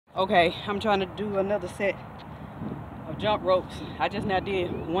Okay, I'm trying to do another set of jump ropes. I just now did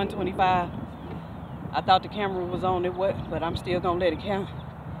 125. I thought the camera was on it, but I'm still gonna let it count.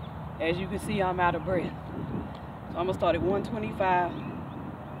 As you can see, I'm out of breath. So I'm gonna start at 125.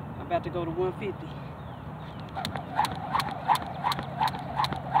 I'm about to go to 150.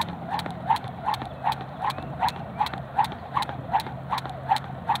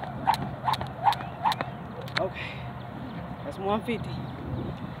 Okay, that's 150.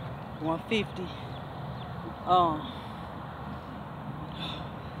 150.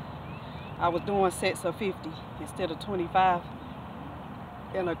 I was doing sets of 50 instead of 25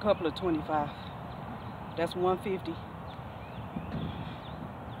 and a couple of 25. That's 150.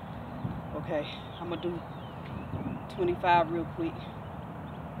 Okay, I'm gonna do 25 real quick.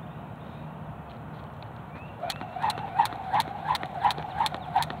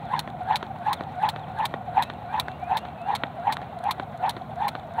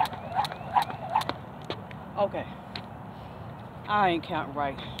 Okay, I ain't counting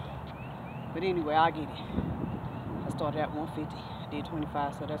right, but anyway, I get it. I started at 150, did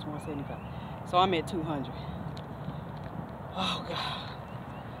 25, so that's 175. So I'm at 200. Oh God.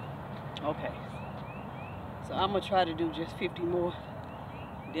 Okay, so I'm gonna try to do just 50 more,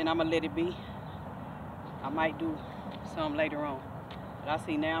 then I'm gonna let it be. I might do some later on, but I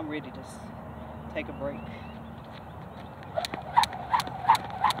see now I'm ready to take a break.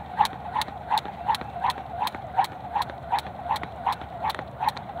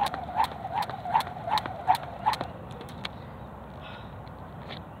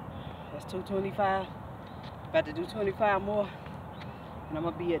 That's 225. About to do 25 more, and I'm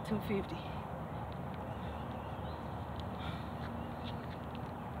gonna be at 250.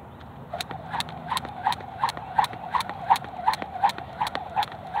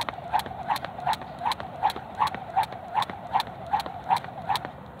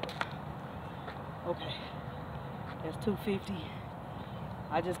 Okay, that's 250.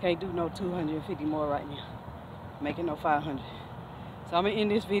 I just can't do no 250 more right now. Making no 500. So I'm gonna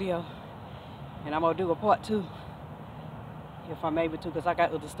end this video, and I'm gonna do a part 2 if I'm able to, because I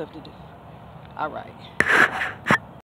got other stuff to do. All right.